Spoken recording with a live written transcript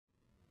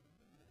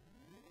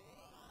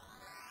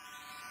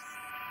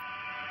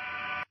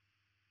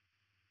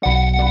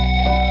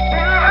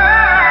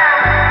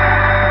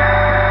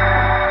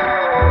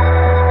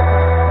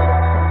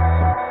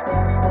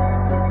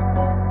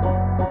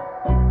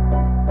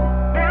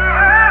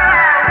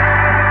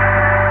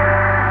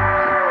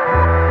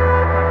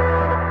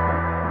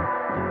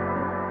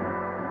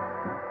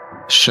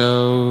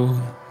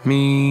Show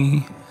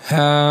me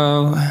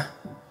how.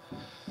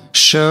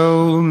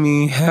 Show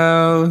me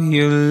how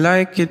you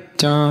like it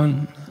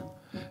done.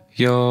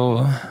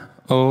 You're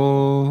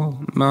all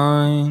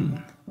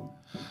mine.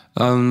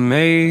 I'll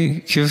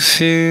make you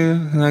feel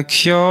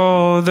like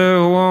you're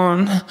the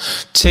one.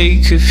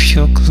 Take off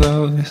your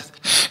clothes,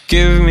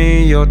 give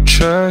me your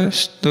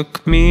trust.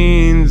 Look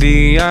me in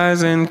the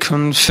eyes and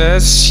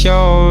confess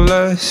your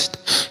lust.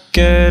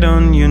 Get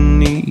on your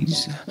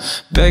knees,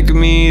 beg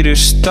me to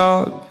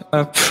stop.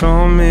 I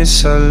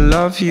promise I'll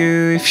love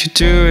you if you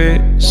do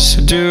it,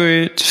 so do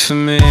it for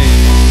me.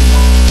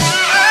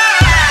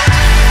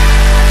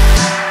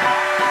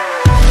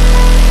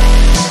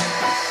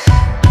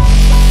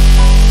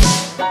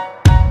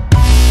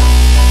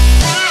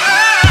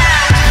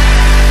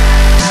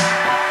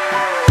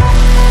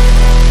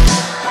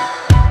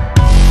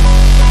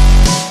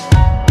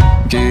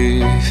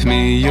 Give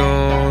me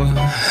your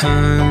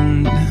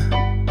hand,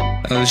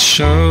 I'll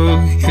show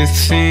you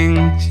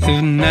things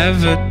you've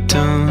never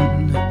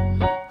done.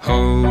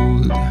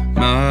 Hold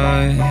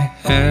my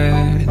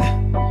head,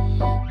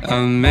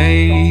 I'll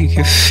make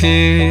you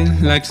feel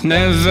like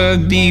never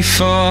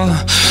before.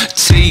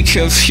 Take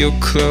off your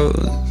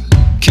clothes,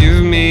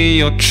 give me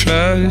your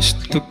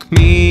trust. Look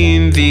me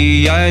in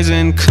the eyes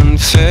and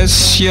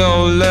confess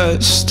your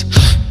lust.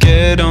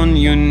 Get on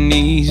your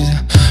knees,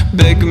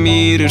 beg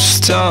me to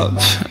stop.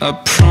 I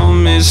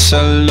promise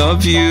I'll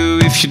love you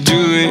if you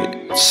do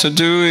it, so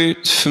do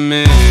it for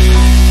me.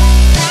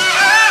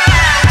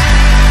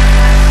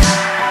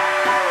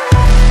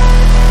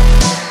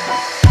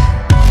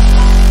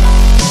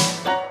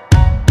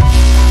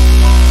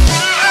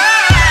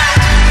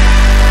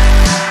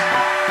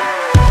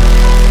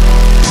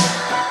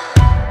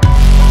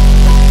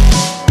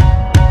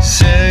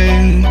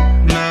 Say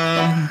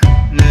my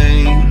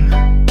name,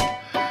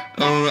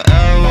 all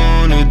I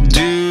wanna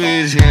do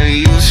is hear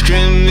you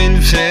scream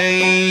in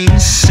pain.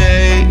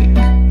 Say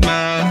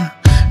my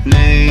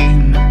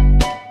name,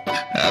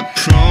 I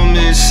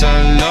promise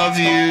I'll love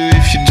you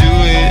if you do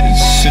it,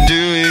 so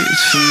do it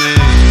for me.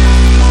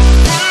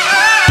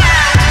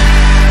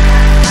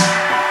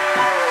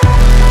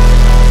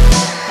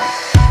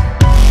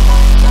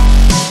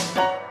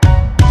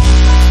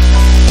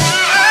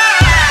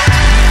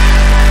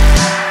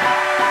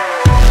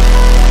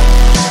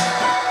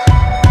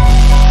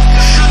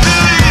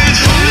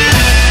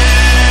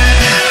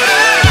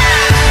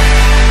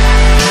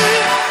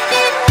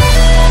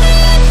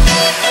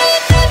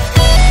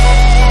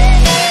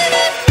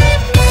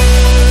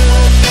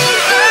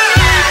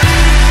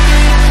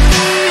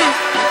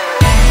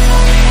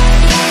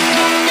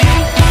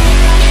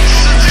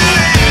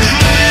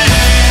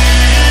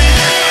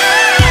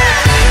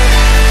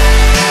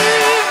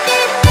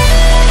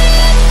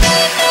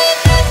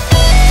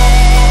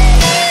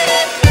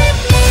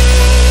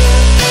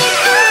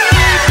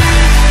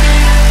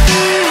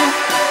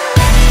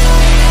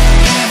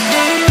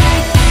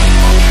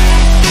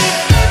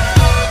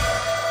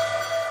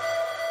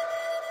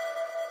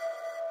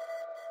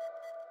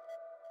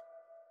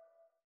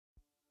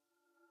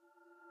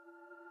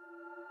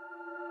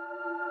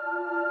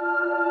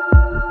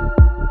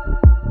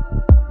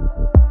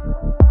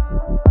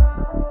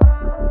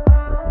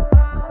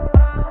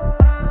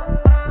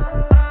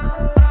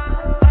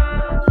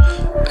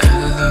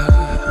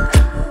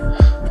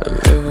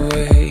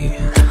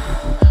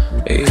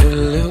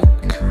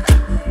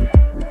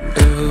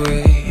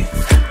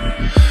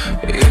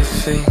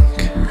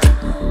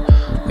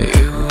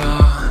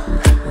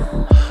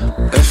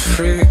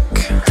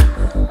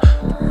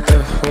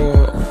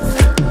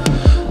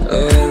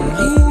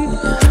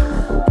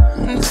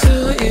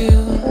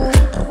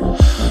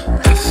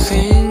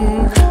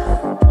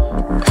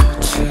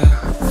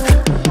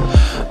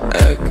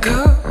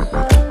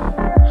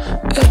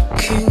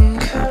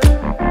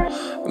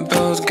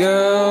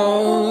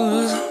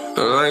 Girls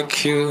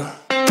like you.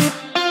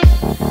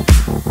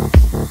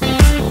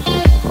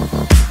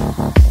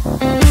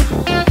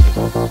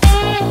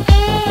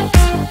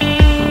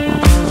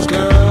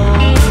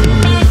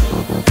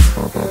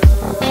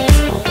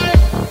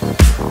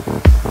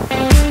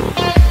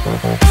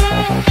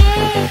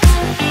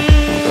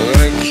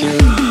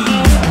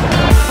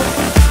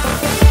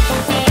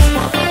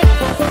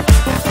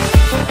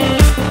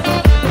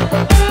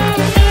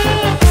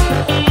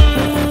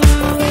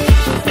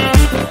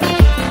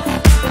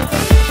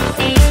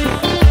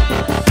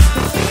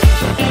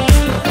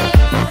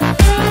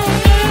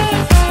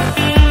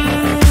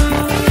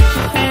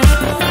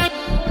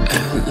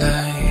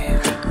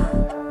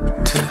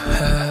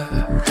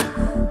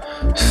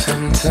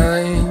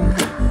 Time,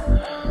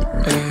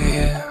 oh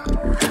yeah,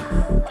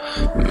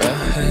 my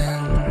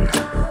hand,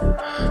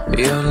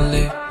 your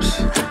lips,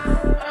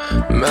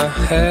 my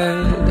head,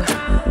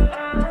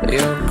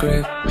 your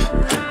grip.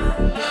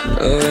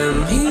 Let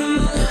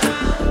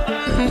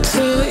me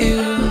tell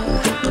you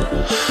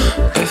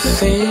a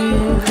thing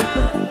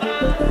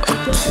or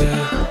two.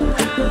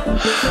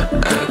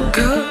 I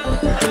got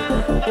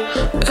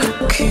a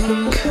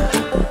kink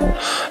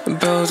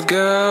about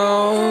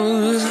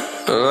girls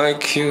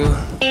like you.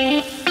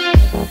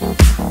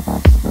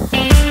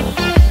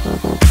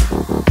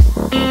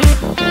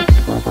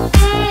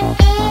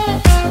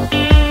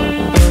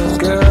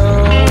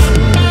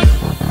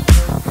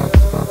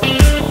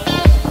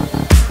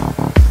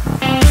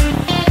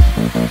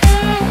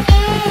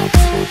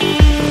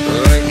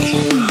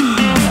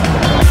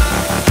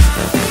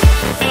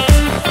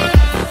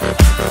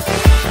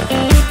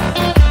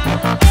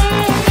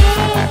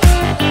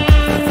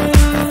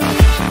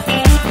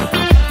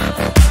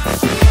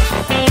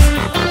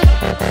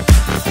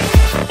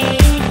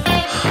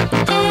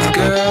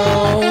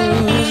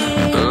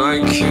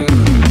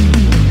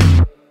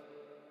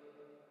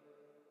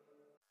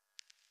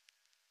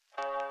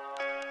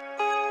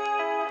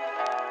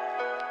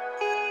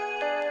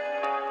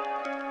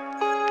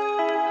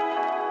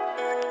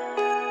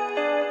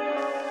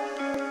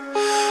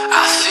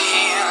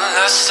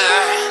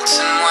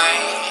 certain way.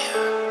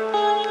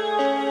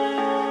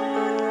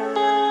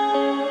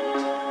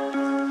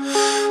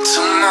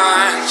 Too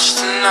much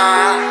to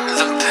numb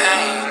the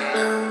pain,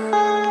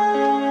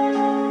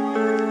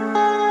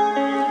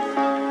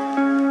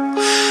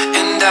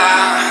 and I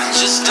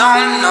just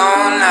don't know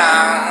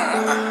now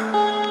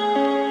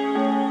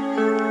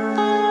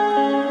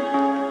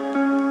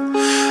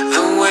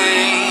the way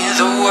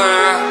the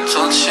world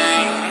will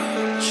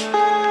change.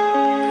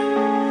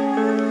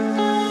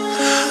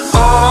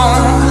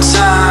 Old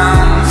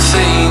time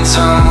fades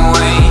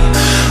away,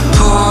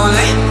 pull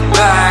it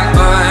back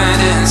but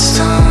it's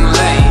too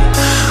late.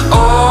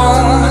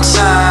 Old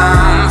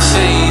time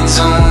fades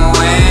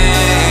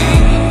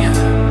away.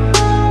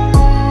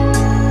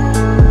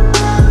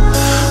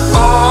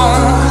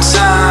 Old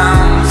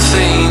time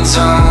fades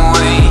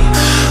away,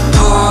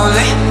 pull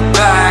it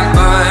back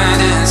but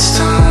it's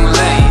too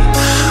late.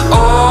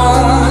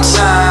 Old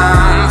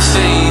time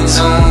fades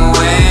away.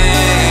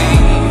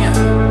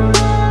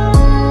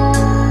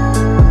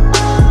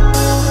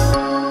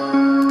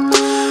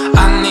 I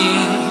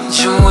need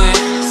you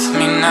with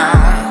me now.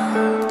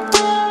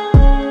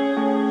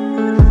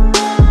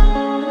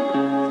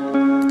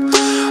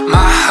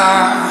 My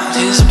heart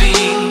is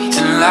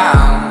beating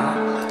loud.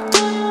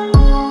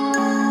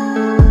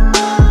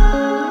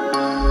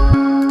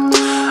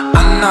 I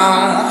know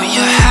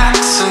you had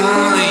to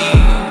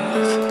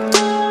leave.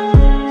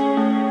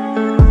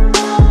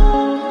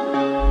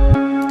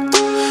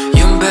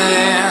 You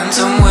bent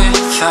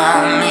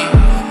without me.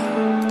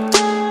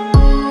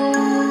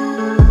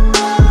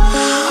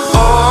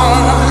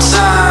 Old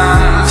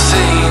time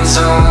fades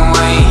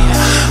away,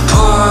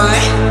 pull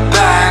it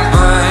back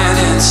but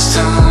it's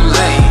too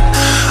late.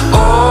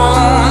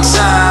 Old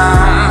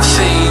time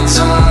fades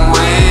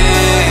away.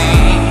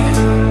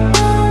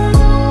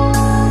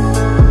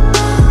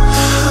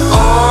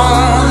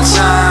 Old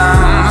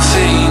time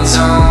fades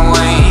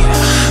away,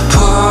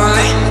 pull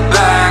it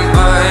back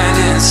but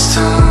it's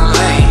too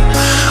late.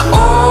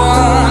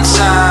 Old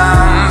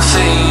time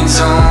fades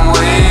away.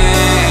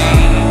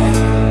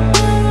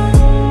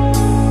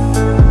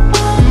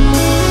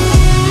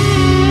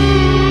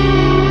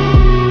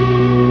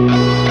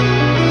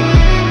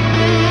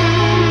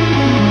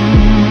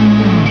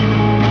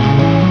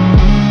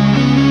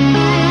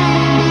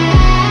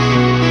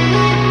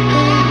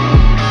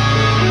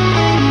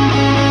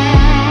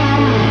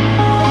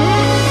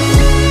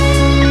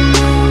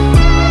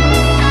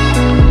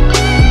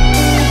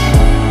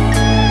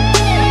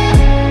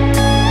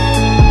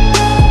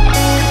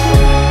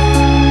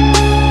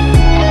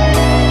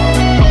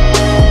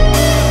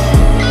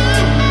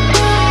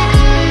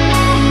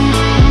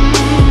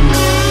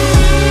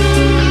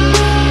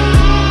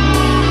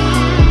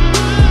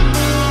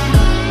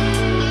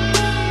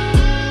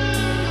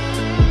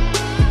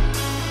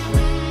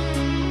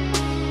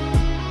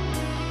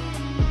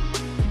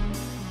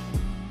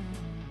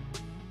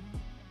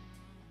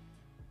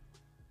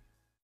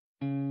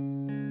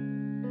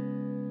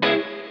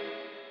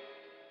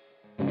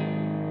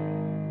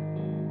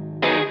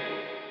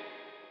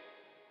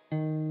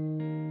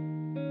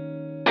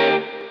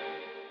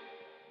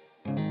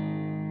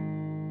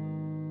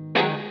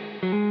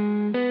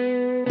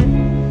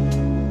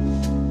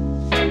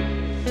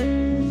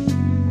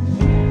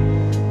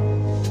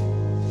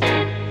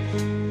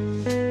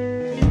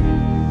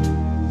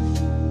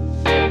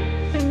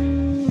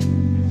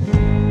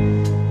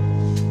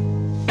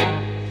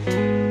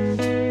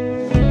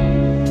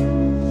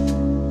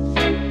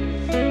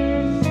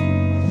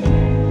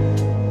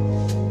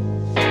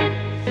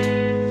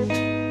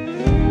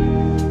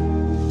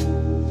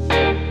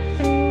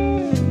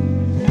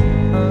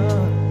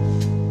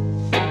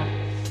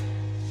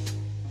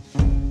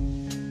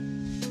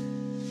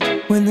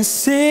 When the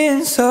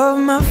sins of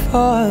my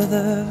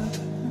father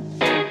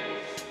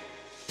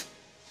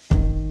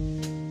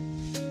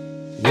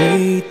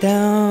weigh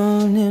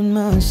down in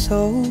my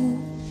soul,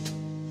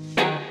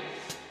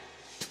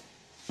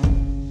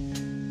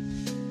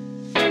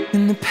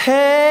 and the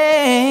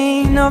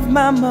pain of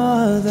my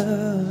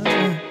mother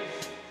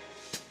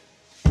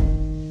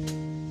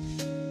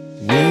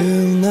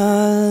will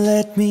not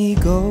let me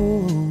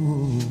go.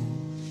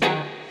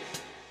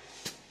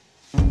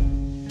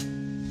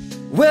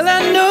 Well,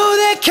 I know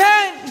they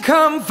can't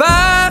come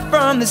far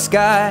from the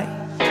sky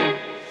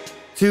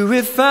to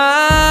refine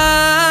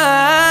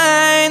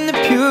the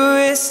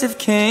purest of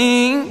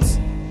kings.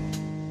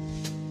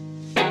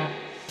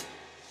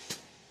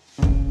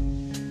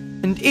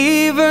 And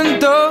even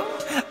though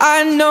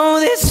I know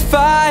this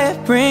fire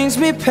brings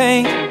me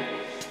pain,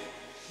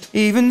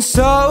 even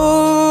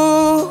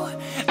so,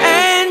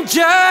 and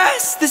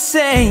just the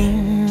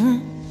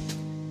same,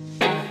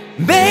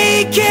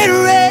 make it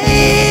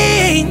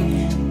rain.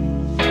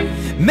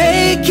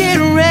 Make it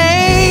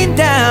rain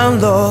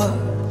down, Lord.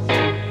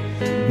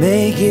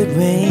 Make it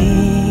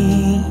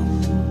rain.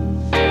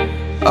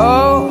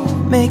 Oh,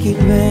 make it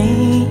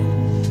rain.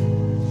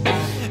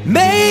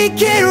 Make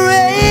it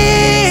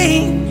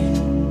rain.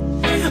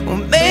 Oh,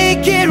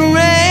 make it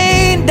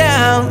rain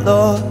down,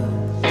 Lord.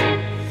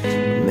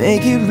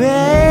 Make it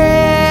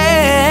rain.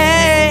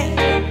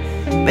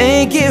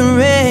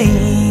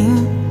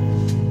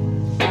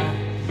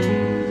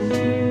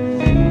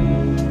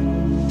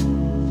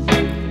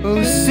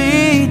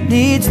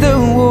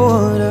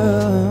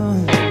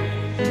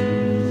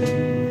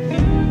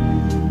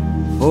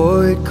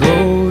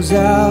 grows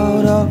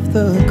out of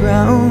the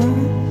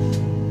ground,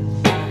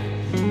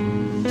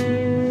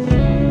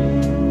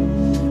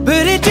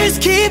 but it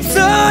just keeps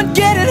on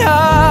getting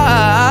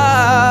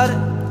hard.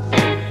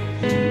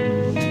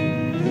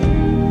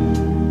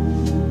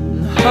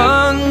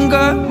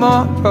 Hunger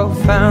more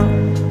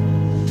profound.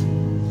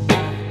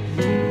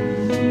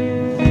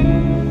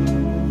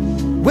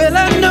 Well,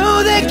 I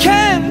know there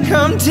can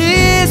come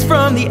tears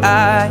from the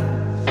eye,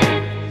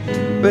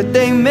 but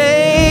they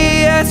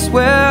may as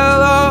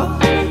well all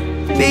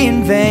be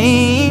in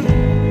vain.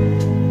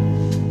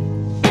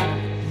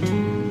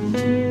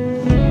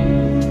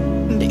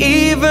 And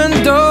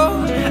even though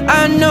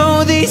I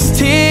know these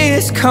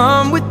tears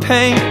come with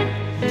pain,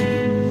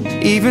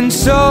 even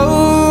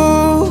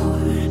so,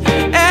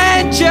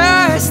 and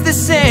just the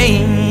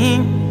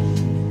same,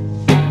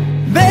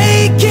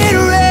 make it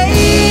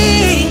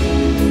rain,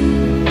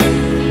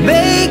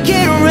 make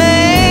it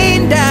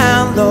rain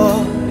down,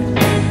 Lord.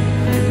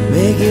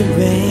 Make it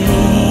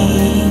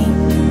rain,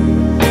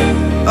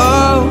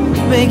 oh,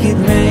 make it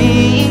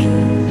rain.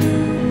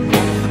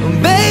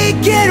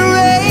 Make it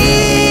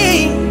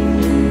rain,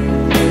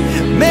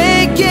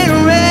 make it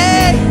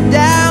rain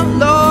down,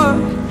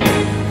 Lord.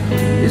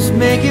 Just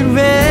make it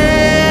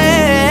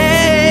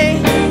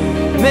rain,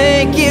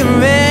 make it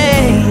rain.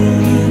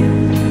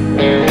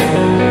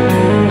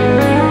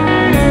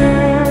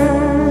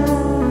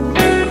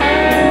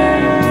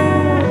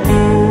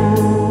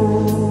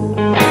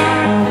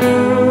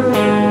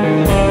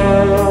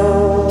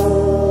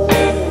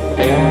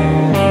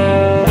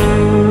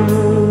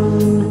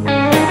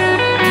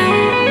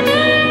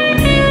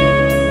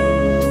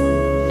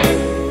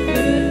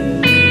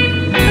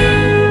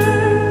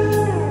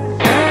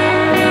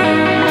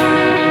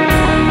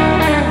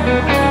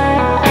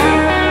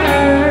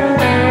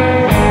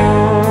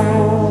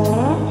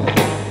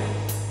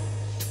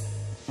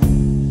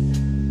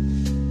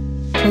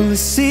 The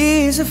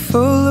seas are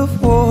full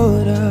of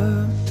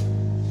water,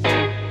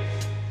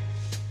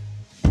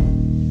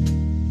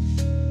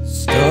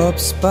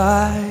 stops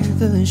by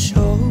the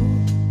shore.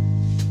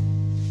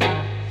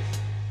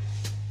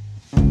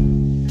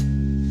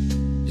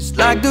 Just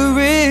like the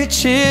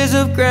riches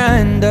of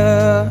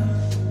grandeur,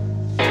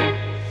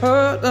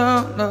 oh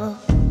no, no,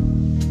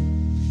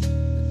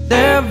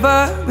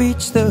 never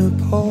reach the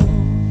pole.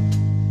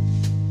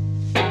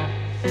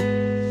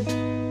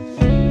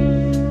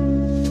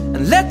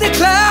 Let the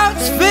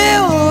clouds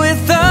fill with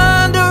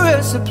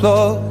thunderous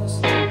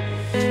applause,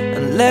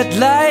 and let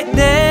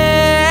lightning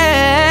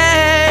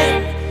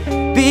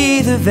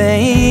be the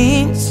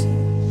veins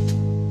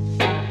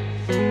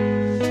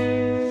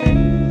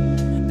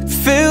that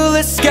fill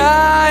the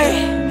sky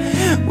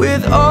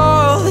with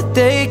all that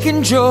they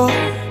can draw.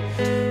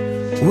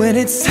 When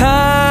it's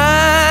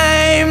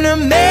time to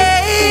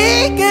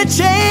make a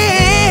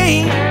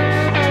change,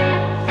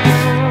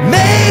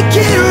 make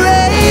it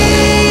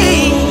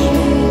rain,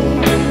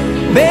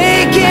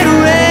 make it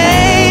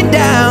rain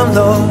down,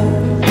 Lord.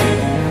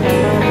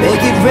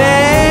 Make it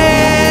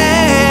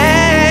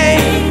rain,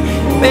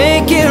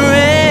 make it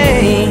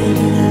rain.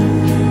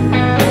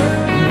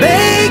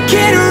 Make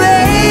it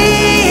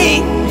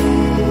rain,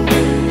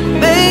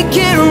 make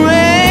it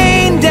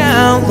rain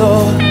down,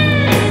 Lord.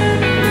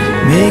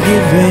 Make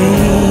it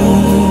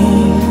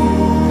rain,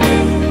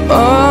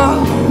 oh,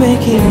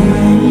 make it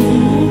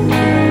rain.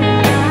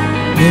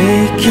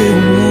 Make it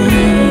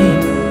rain,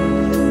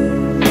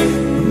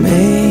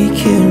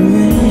 make it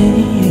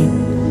rain,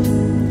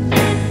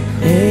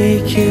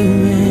 make it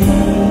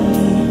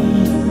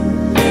rain,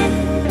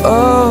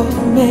 oh,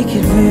 make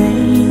it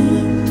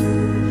rain,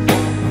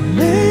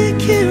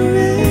 make it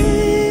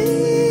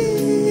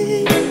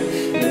rain,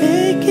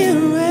 make it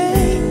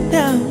rain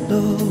down,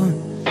 Lord.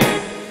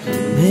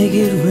 Make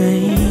it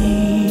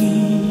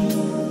rain,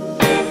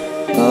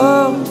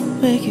 oh,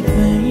 make it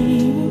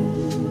rain,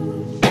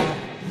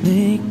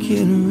 make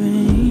it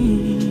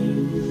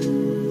rain,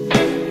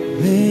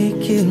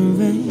 make it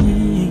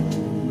rain,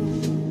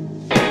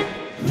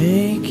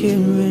 make it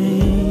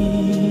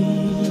rain,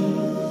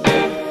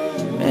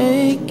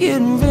 make it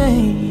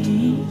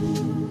rain,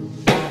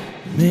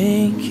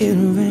 make it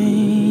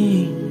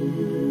rain,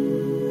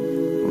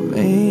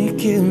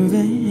 make it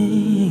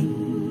rain,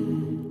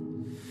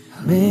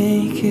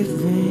 make it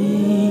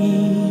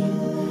rain,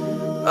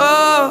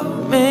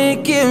 oh,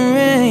 make it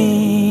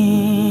rain.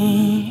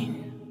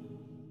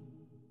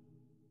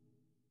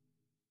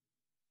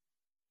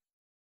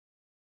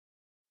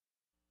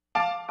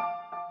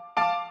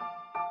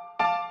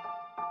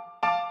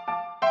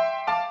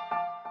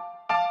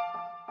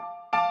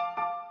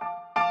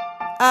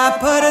 I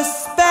put a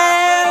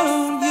spell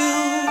on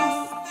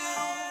you,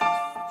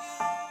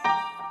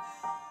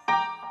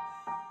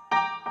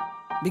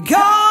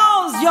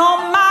 because you're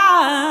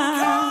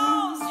mine.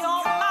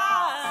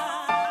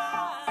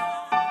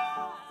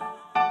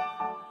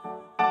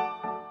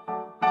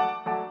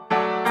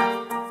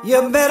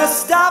 You better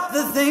stop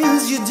the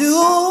things you do.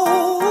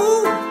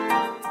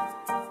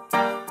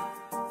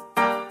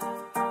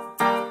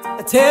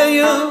 I tell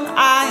you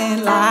I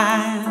ain't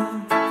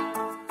lying,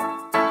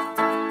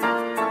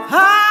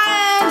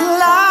 I ain't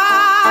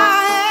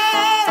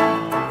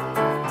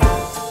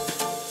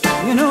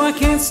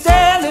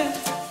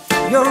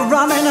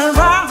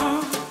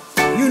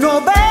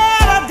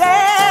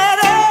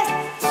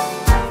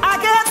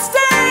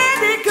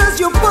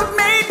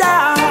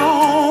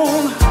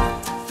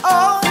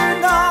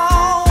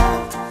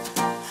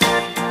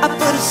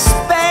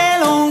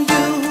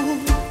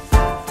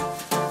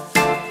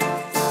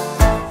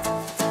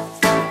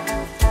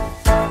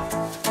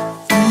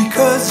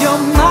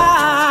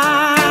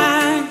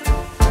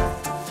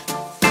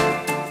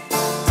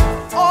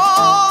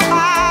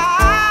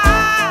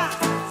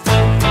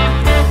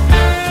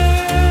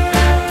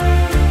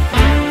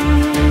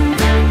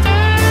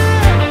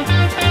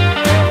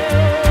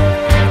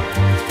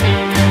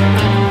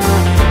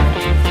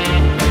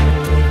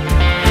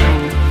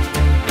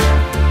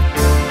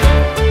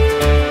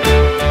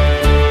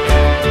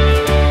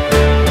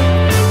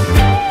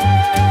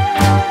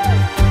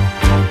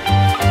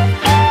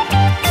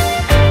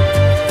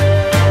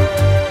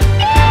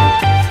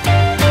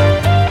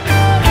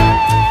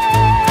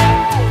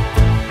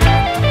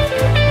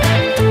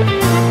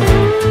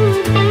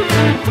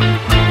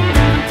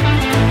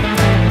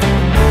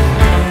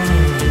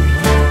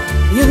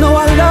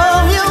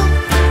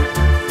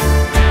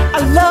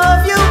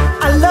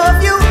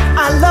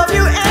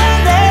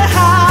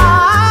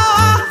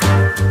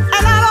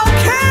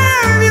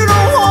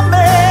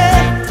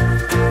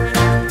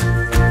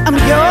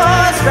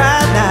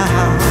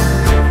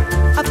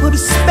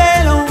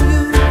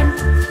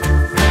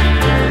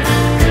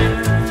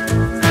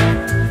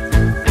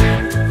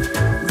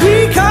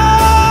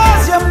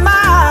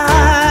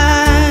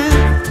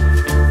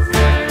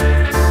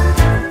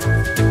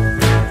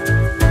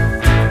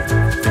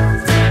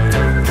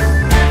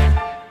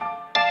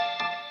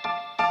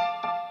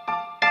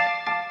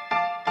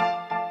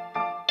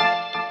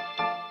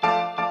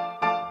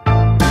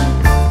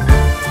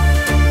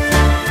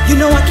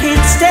know I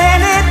can't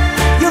stand it.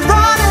 You're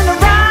running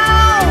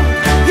around,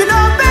 you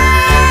know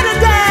better,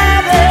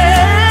 Daddy.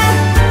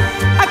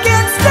 I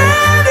can't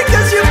stand it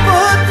 'cause you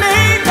put me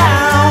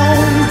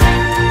down.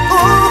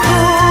 Ooh,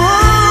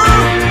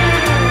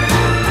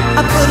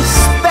 I put a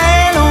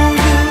spell on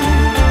you.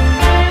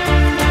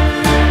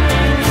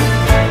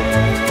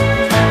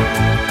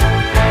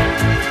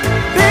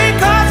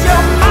 Because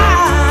you're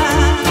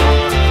mine.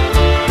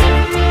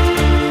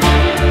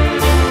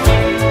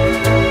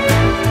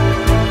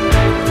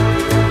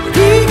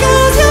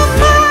 Because you're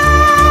mine.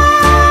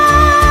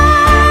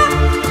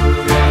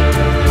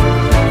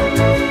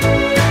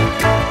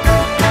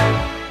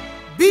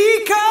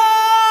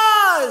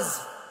 Because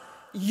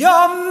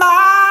you're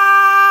mine.